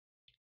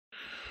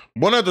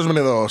Bueno, entonces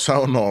bienvenidos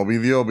a un nuevo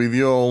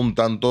vídeo un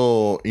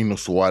tanto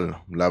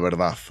inusual, la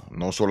verdad.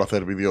 No suelo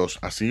hacer vídeos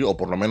así, o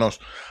por lo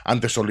menos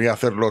antes solía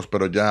hacerlos,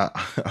 pero ya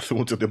hace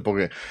mucho tiempo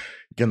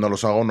que no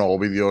los hago. No hago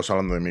vídeos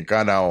hablando de mi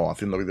cara o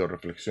haciendo vídeos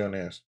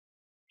reflexiones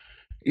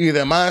y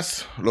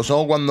demás. Los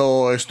hago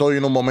cuando estoy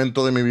en un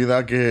momento de mi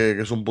vida que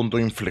es un punto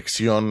de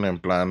inflexión, en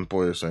plan,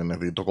 pues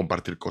necesito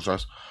compartir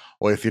cosas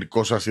o decir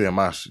cosas y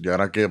demás. Y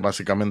ahora que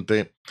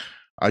básicamente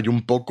hay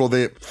un poco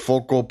de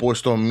foco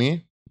puesto en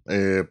mí,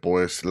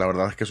 pues la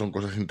verdad es que son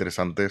cosas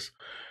interesantes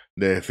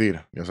de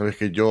decir. Ya sabéis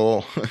que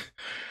yo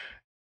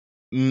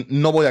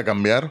no voy a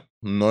cambiar,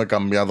 no he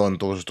cambiado en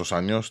todos estos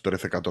años,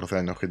 13 14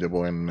 años que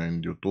llevo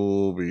en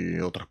YouTube y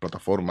otras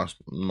plataformas,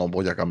 no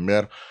voy a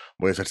cambiar,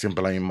 voy a ser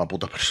siempre la misma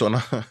puta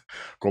persona,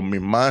 con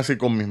mis más y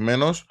con mis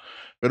menos,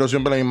 pero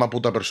siempre la misma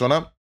puta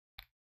persona.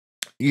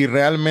 Y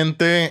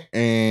realmente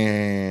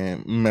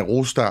me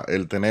gusta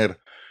el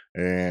tener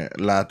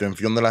la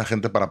atención de la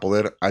gente para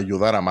poder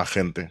ayudar a más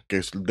gente, que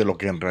es de lo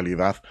que en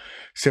realidad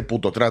se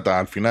puto trata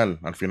al final.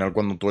 Al final,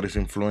 cuando tú eres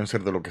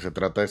influencer, de lo que se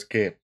trata es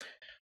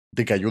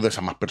de que ayudes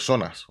a más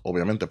personas.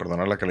 Obviamente,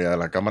 perdonar la calidad de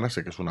la cámara,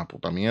 sé que es una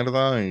puta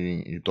mierda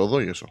y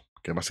todo y eso.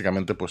 Que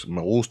básicamente, pues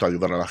me gusta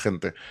ayudar a la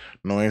gente.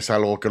 No es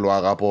algo que lo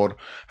haga por,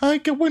 ay,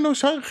 qué bueno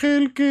es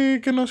Ángel,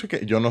 que no sé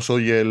qué. Yo no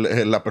soy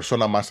la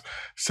persona más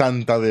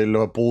santa del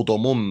puto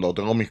mundo.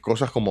 Tengo mis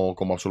cosas como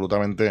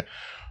absolutamente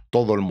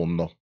todo el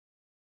mundo.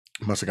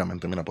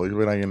 Básicamente, mira, podéis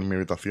ver ahí en mi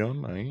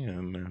habitación, ahí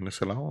en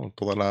ese lado,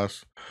 todos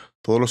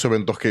los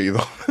eventos que he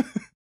ido.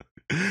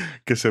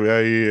 Que se ve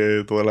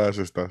ahí todas las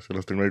estas, se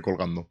las tengo ahí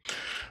colgando.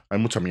 Hay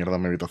mucha mierda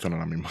en mi habitación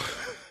ahora mismo.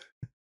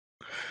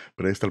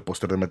 Pero ahí está el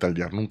póster de Metal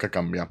Gear, nunca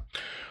cambia.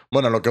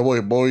 Bueno, a lo que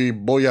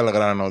voy al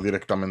grano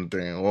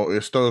directamente.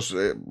 Estos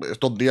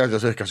días ya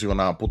sabéis que ha sido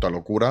una puta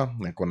locura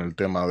con el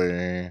tema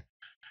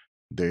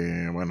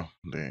bueno,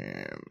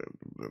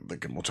 de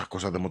que muchas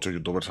cosas de muchos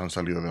youtubers han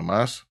salido de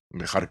más.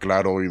 Dejar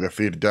claro y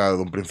decir ya de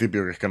un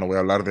principio que es que no voy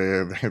a hablar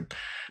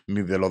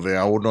ni de lo de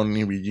Auron,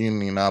 ni Bijin,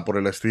 ni nada por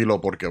el estilo,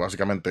 porque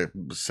básicamente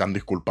se han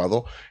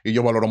disculpado. Y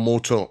yo valoro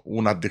mucho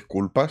unas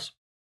disculpas.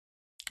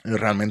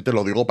 Realmente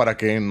lo digo para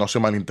que no se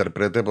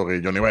malinterprete, porque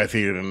yo no iba a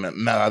decir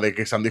nada de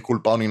que se han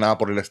disculpado ni nada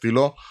por el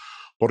estilo,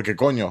 porque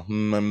coño,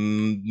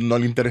 no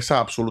le interesa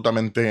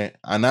absolutamente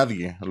a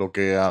nadie lo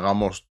que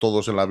hagamos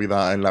todos en la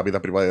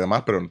vida privada y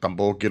demás, pero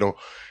tampoco quiero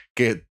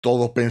que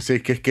todos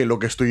penséis que es que lo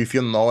que estoy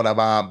diciendo ahora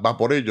va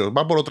por ellos,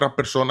 va por otras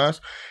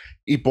personas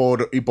y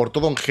por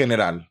todo en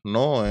general,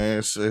 ¿no?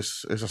 Es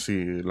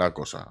así la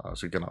cosa.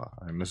 Así que nada,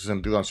 en ese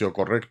sentido han sido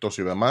correctos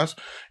y demás.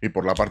 Y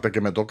por la parte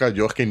que me toca,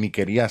 yo es que ni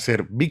quería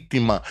ser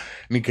víctima,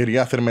 ni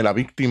quería hacerme la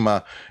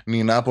víctima,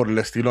 ni nada por el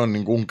estilo en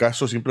ningún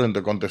caso.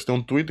 Simplemente contesté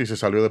un tuit y se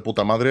salió de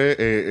puta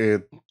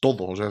madre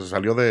todo. O sea, se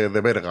salió de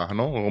verga,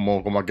 ¿no?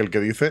 Como aquel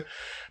que dice.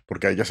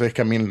 Porque ya sabéis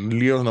que a mí en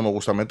líos no me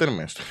gusta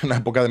meterme. Estoy en una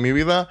época de mi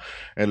vida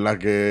en la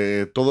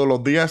que todos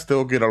los días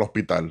tengo que ir al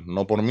hospital.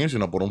 No por mí,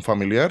 sino por un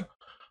familiar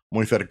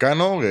muy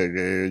cercano,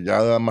 que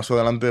ya más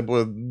adelante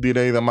pues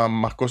diré y demás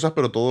más cosas,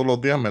 pero todos los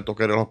días me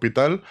toca ir al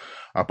hospital,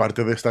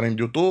 aparte de estar en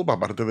YouTube,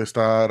 aparte de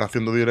estar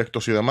haciendo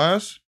directos y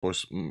demás,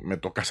 pues me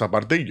toca esa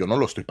parte y yo no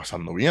lo estoy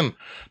pasando bien.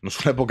 No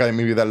es una época de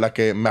mi vida en la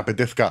que me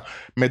apetezca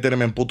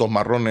meterme en putos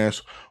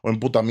marrones o en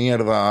puta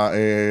mierda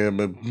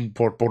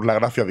por la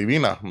gracia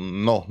divina.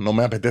 No, no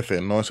me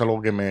apetece, no es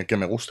algo que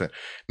me guste.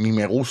 Ni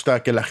me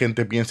gusta que la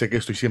gente piense que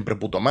estoy siempre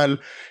puto mal,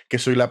 que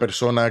soy la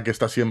persona que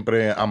está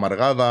siempre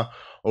amargada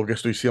o que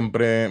estoy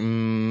siempre,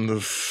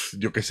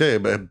 yo qué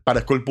sé,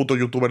 parezco un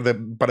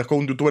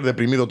youtuber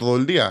deprimido todo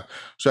el día.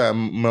 O sea,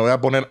 me voy a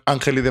poner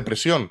ángel y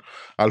depresión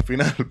al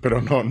final, pero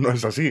no, no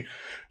es así.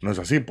 No es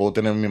así, puedo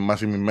tener mis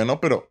más y mis menos,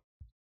 pero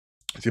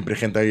siempre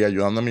hay gente ahí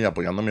ayudándome y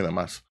apoyándome y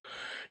demás.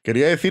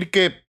 Quería decir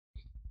que,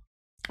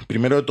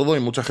 primero de todo, hay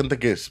mucha gente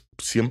que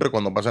siempre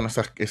cuando pasan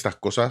estas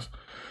cosas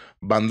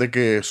van de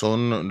que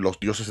son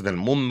los dioses del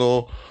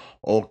mundo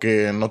o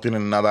que no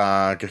tienen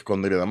nada que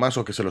esconder y demás,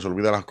 o que se les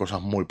olvidan las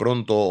cosas muy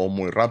pronto o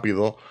muy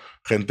rápido.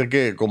 Gente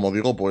que, como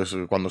digo, pues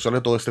cuando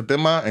sale todo este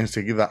tema,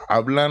 enseguida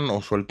hablan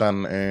o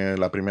sueltan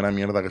la primera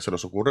mierda que se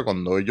les ocurre,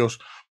 cuando ellos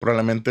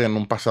probablemente en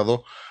un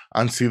pasado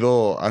han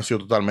sido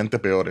totalmente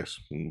peores,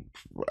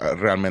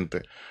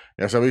 realmente.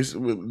 Ya sabéis,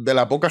 de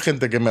la poca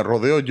gente que me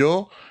rodeo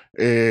yo,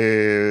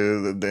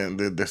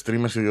 de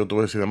streamers y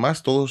youtubers y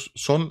demás, todos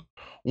son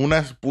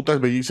unas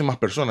putas bellísimas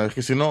personas. Es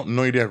que si no,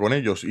 no iría con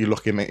ellos. Y los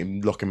que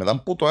me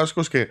dan puto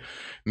asco es que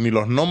ni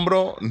los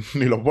nombro,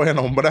 ni los voy a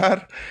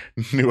nombrar,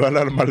 ni voy a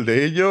hablar mal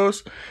de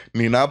ellos,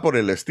 ni nada por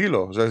el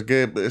estilo. O sea, es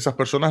que esas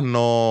personas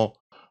no,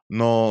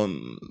 no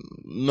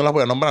las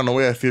voy a nombrar, no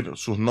voy a decir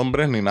sus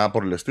nombres ni nada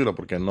por el estilo,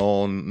 porque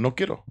no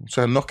quiero. O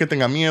sea, no es que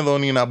tenga miedo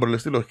ni nada por el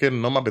estilo, es que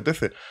no me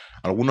apetece.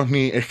 Algunos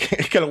ni, es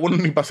que algunos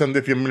ni pasan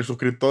de 100.000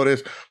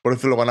 suscriptores, por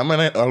decirlo de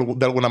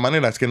alguna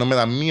manera. Es que no me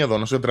da miedo,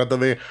 no se trata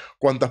de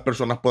cuántas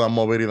personas puedan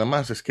mover y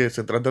demás, es que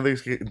se trata de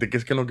que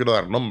es que no quiero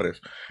dar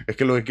nombres. Es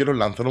que lo que quiero es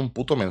lanzar un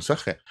puto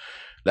mensaje.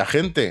 La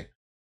gente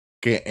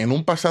que en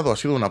un pasado ha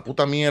sido una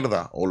puta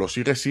mierda, o lo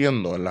sigue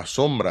siendo en las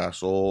sombras,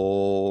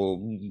 o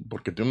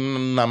porque tiene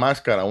una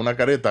máscara, una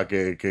careta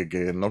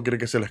que no quiere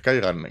que se les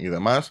caigan y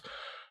demás,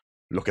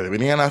 lo que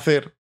deberían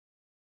hacer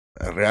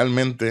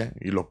realmente,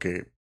 y lo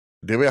que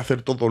debe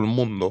hacer todo el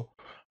mundo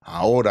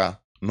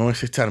ahora, no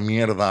es echar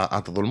mierda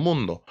a todo el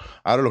mundo.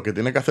 Ahora lo que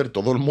tiene que hacer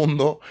todo el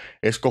mundo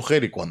es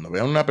coger, y cuando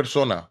vean una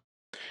persona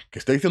que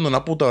está diciendo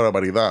una puta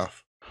barbaridad,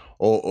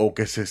 o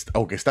que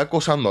está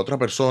acosando a otra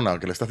persona,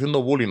 que le está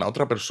haciendo bullying a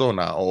otra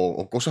persona,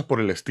 o cosas por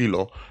el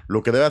estilo,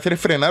 lo que debe hacer es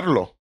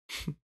frenarlo.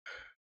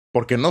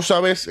 Porque no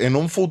sabes en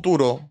un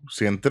futuro,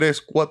 si en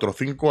 3, 4,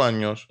 5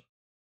 años,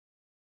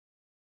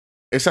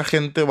 esa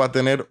gente va a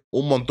tener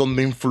un montón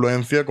de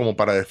influencia como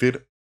para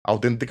decir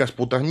auténticas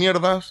putas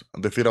mierdas,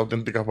 decir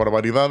auténticas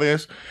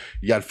barbaridades,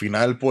 y al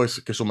final,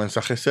 pues, que su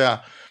mensaje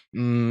sea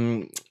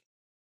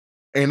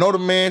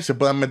enorme, se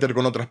puedan meter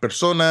con otras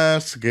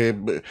personas,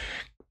 que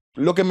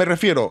lo que me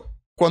refiero,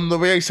 cuando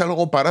veáis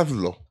algo,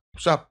 paradlo. O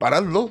sea,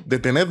 paradlo,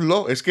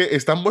 detenedlo, es que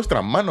está en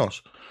vuestras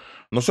manos.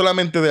 No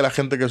solamente de la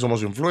gente que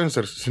somos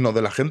influencers, sino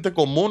de la gente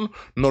común,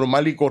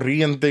 normal y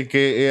corriente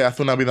que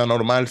hace una vida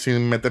normal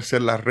sin meterse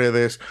en las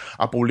redes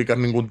a publicar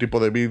ningún tipo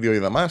de vídeo y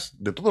demás.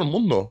 De todo el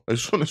mundo.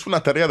 Es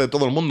una tarea de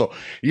todo el mundo.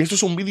 Y esto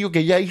es un vídeo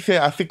que ya hice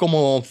hace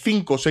como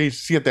 5,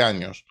 6, 7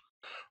 años.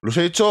 Los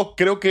he hecho,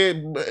 creo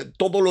que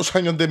todos los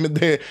años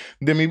de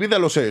mi vida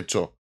los he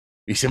hecho.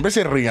 Y siempre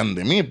se rían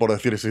de mí por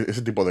decir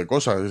ese tipo de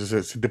cosas,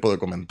 ese tipo de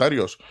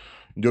comentarios.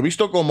 Yo he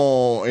visto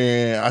como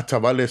a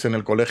chavales en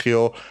el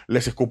colegio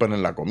les escupen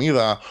en la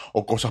comida,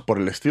 o cosas por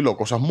el estilo,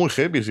 cosas muy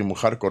heavy y muy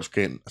hardcore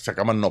que se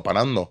acaban no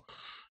parando.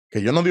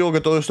 Que yo no digo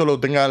que todo esto lo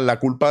tengan la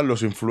culpa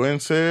los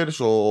influencers,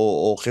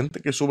 o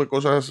gente que sube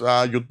cosas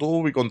a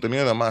YouTube y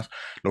contenido y demás.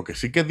 Lo que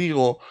sí que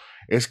digo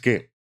es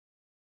que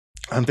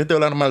antes de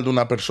hablar mal de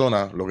una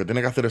persona, lo que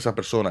tiene que hacer esa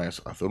persona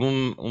es hacer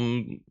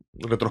un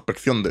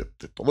retrospección de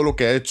todo lo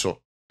que ha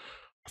hecho.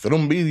 Hacer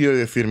un vídeo y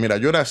decir, mira,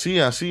 yo era así,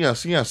 así,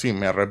 así, así,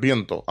 me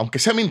arrepiento. Aunque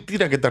sea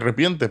mentira que te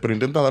arrepientes, pero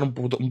intenta dar un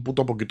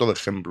puto poquito de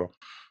ejemplo.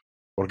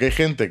 Porque hay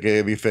gente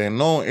que dice,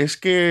 no, es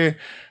que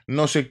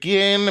no sé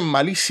quién,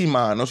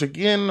 malísima, no sé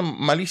quién,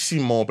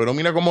 malísimo, pero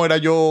mira cómo era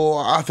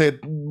yo hace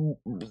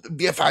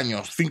 10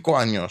 años, 5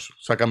 años.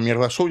 Sacan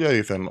mierda suya y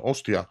dicen,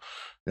 hostia,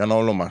 ya no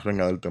hablo más,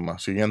 venga del tema.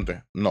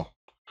 Siguiente. No.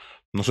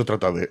 No se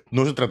trata de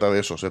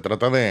eso, se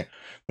trata de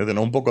tener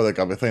un poco de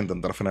cabeza e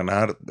intentar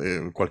frenar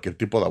cualquier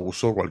tipo de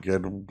abuso,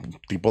 cualquier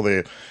tipo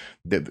Es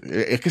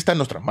que está en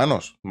nuestras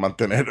manos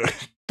mantener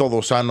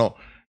todo sano,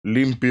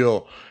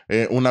 limpio,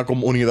 una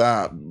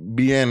comunidad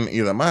bien y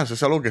demás.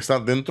 Es algo que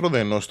está dentro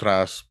de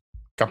nuestras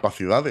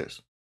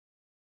capacidades.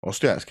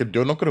 Hostia, es que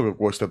yo no creo que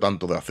cueste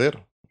tanto de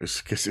hacer.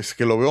 Es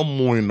que lo veo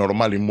muy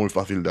normal y muy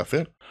fácil de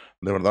hacer.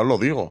 De verdad lo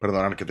digo.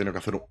 Perdonad que tengo que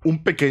hacer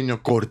un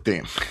pequeño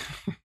corte.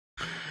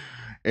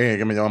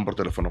 Que me llaman por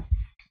teléfono.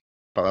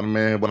 Para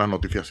darme buenas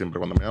noticias siempre.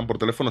 Cuando me llaman por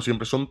teléfono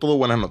siempre son todo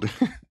buenas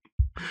noticias.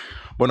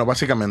 Bueno,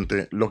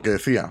 básicamente, lo que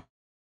decía.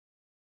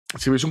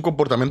 Si veis un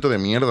comportamiento de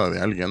mierda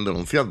de alguien,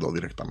 denunciadlo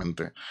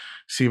directamente.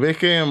 Si veis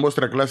que en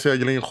vuestra clase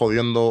hay alguien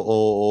jodiendo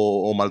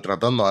o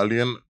maltratando a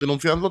alguien,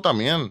 denunciadlo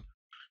también.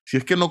 Si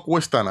es que no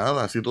cuesta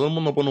nada, si todo el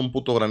mundo pone un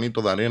puto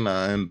granito de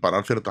arena en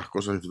parar ciertas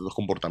cosas y ciertos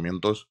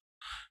comportamientos,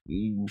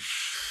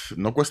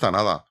 no cuesta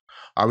nada.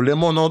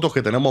 Hablemos nosotros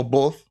que tenemos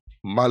voz,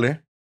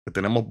 ¿vale? Que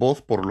tenemos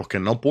voz por los que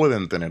no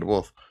pueden tener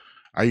voz.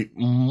 Hay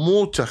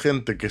mucha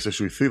gente que se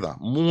suicida,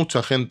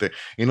 mucha gente.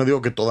 Y no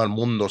digo que todo el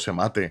mundo se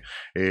mate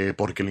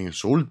porque le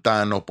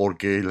insultan, o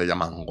porque le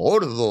llaman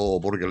gordo,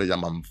 o porque le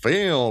llaman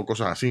feo, o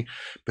cosas así.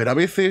 Pero a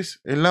veces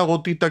es la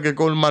gotita que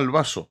colma el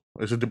vaso,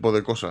 ese tipo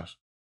de cosas.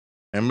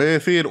 En vez de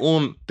decir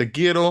un te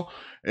quiero,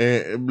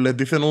 les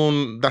dicen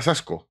un das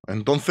asco.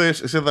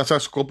 Entonces, ese das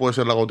asco puede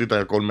ser la gotita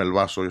que colme el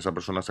vaso y esa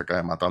persona se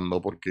cae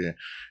matando porque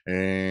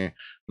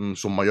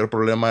su mayor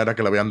problema era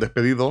que la habían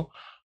despedido.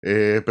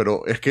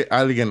 Pero es que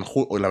alguien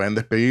la habían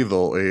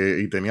despedido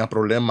y tenía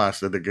problemas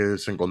desde que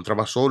se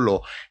encontraba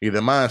solo y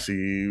demás,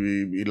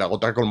 y la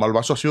gota que colma el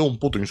vaso ha sido un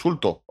puto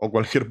insulto o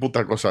cualquier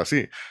puta cosa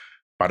así.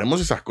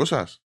 Paremos esas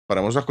cosas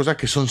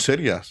que son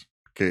serias.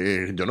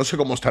 Que yo no sé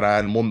cómo estará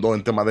el mundo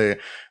en tema de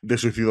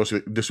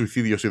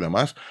suicidios y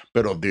demás,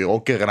 pero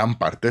digo que gran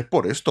parte es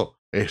por esto.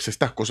 Es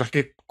estas cosas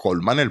que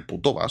colman el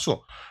puto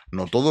vaso.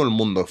 No todo el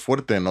mundo es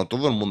fuerte, no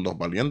todo el mundo es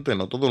valiente,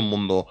 no todo el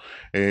mundo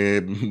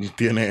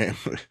tiene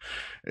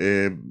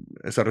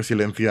esa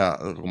resiliencia,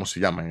 ¿cómo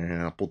se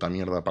llama? Puta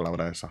mierda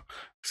palabra esa.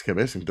 Es que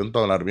ves, intento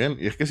hablar bien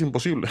y es que es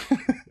imposible.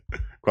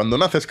 Cuando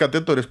naces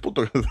cateto eres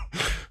puto.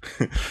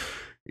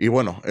 Y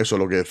bueno, eso es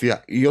lo que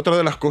decía. Y otra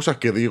de las cosas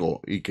que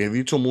digo y que he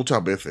dicho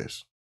muchas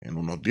veces, en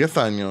unos 10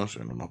 años,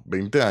 en unos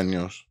 20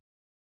 años,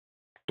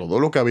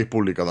 todo lo que habéis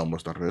publicado en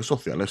vuestras redes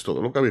sociales,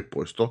 todo lo que habéis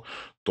puesto,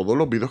 todos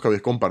los vídeos que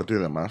habéis compartido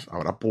y demás,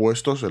 habrá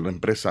puestos en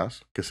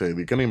empresas que se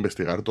dediquen a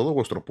investigar todo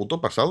vuestro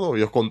puto pasado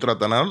y os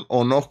contratarán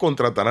o no os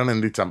contratarán en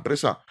dicha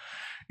empresa.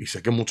 Y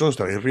sé que muchos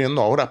estaréis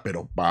riendo ahora,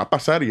 pero va a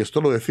pasar, y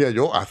esto lo decía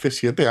yo hace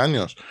 7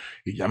 años,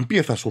 y ya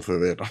empieza a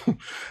suceder.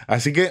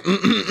 Así que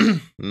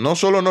no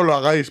solo no lo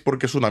hagáis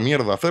porque es una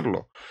mierda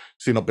hacerlo,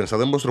 sino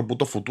pensad en vuestro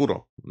puto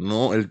futuro.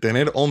 No, el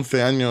tener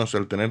 11 años,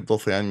 el tener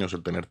 12 años,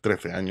 el tener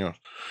 13 años,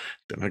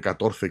 tener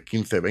 14,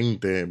 15,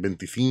 20,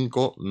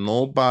 25,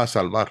 no va a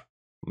salvar.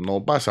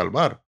 No va a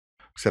salvar.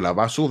 Se la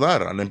va a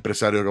sudar al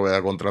empresario que vaya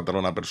a contratar a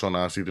una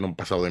persona si tiene un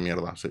pasado de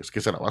mierda. Es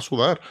que se la va a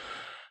sudar.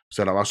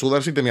 Se la va a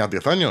sudar si tenías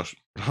 10 años.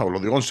 Os lo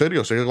digo en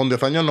serio. Sé que con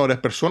 10 años no eres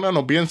persona,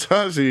 no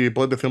piensas y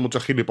puedes decir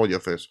muchas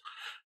gilipolleces.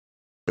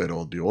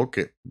 Pero digo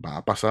que va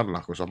a pasar,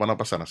 las cosas van a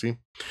pasar así.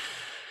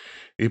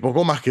 Y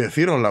poco más que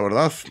deciros, la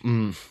verdad.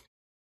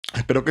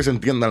 Espero que se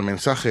entienda el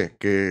mensaje,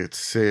 que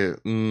se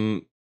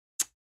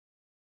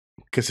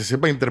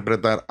sepa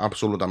interpretar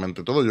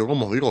absolutamente todo. Yo,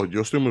 como digo,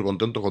 yo estoy muy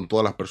contento con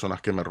todas las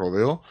personas que me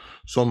rodeo.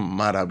 Son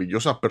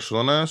maravillosas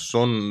personas,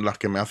 son las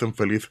que me hacen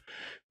feliz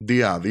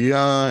día a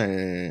día,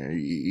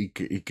 y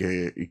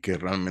que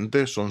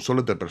realmente son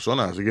soles de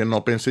personas. Así que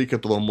no penséis que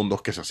todo el mundo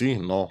es que es así.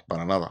 No,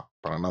 para nada,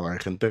 para nada. Hay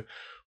gente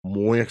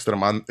muy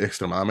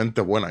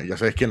extremadamente buena. Y ya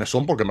sabéis quiénes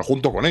son porque me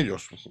junto con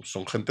ellos.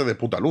 Son gente de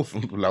puta luz,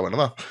 la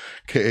verdad.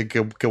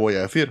 ¿Qué voy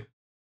a decir?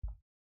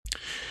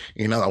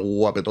 Y nada,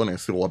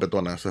 guapetones y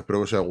guapetonas, espero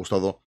que os haya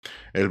gustado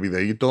el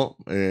videíto.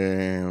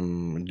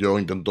 Yo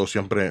intento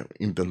siempre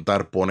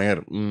intentar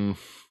poner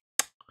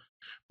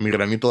mi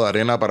granito de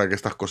arena para que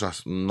estas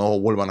cosas no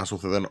vuelvan a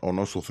suceder o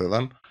no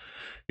sucedan.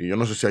 Y yo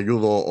no sé si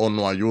ayudo o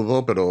no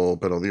ayudo, pero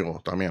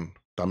digo, también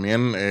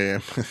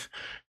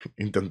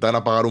intentar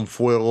apagar un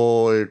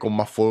fuego con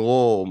más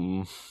fuego,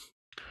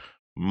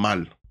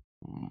 mal.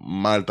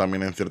 Mal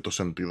también en ciertos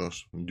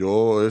sentidos.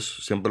 Yo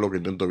es siempre lo que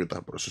intento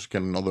evitar. Por eso es que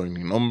no doy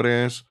ni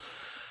nombres,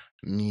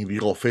 ni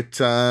digo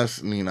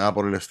fechas, ni nada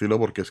por el estilo,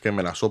 porque es que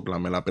me la sopla,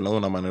 me la pela de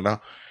una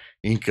manera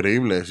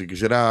increíble. Si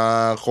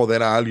quisiera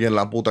joder a alguien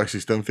la puta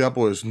existencia,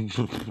 pues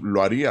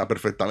lo haría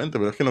perfectamente,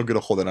 pero es que no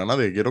quiero joder a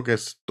nadie. Quiero que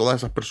todas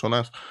esas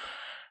personas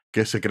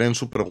que se creen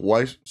super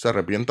guays se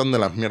arrepientan de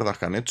las mierdas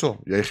que han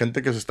hecho. Y hay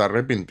gente que se está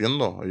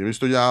arrepintiendo. He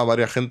visto ya a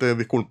varias gente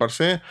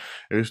disculparse,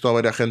 he visto a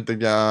varias gente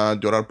ya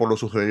llorar por lo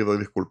sucedido y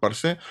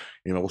disculparse,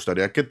 y me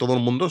gustaría que todo el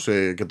mundo,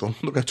 que todo el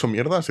mundo que ha hecho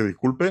mierda se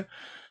disculpe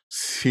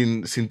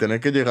sin tener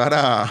que llegar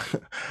a,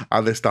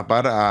 a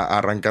destapar, a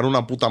arrancar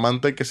una puta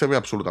manta y que se vea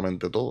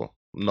absolutamente todo.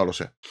 No lo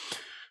sé.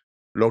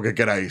 Lo que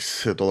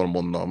queráis, todo el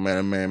mundo.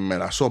 Me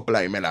la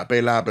sopla y me la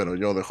pela, pero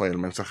yo dejo ahí el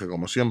mensaje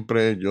como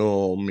siempre.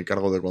 Yo, mi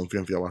cargo de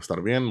conciencia va a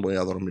estar bien, voy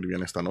a dormir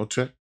bien esta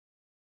noche,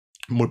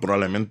 muy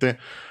probablemente.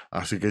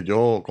 Así que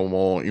yo,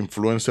 como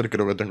influencer,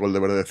 creo que tengo el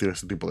deber de decir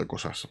este tipo de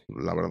cosas,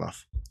 la verdad.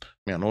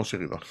 Mira, nuevo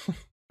seguidor.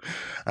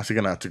 Así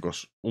que nada,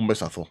 chicos, un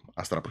besazo.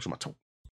 Hasta la próxima. Chao.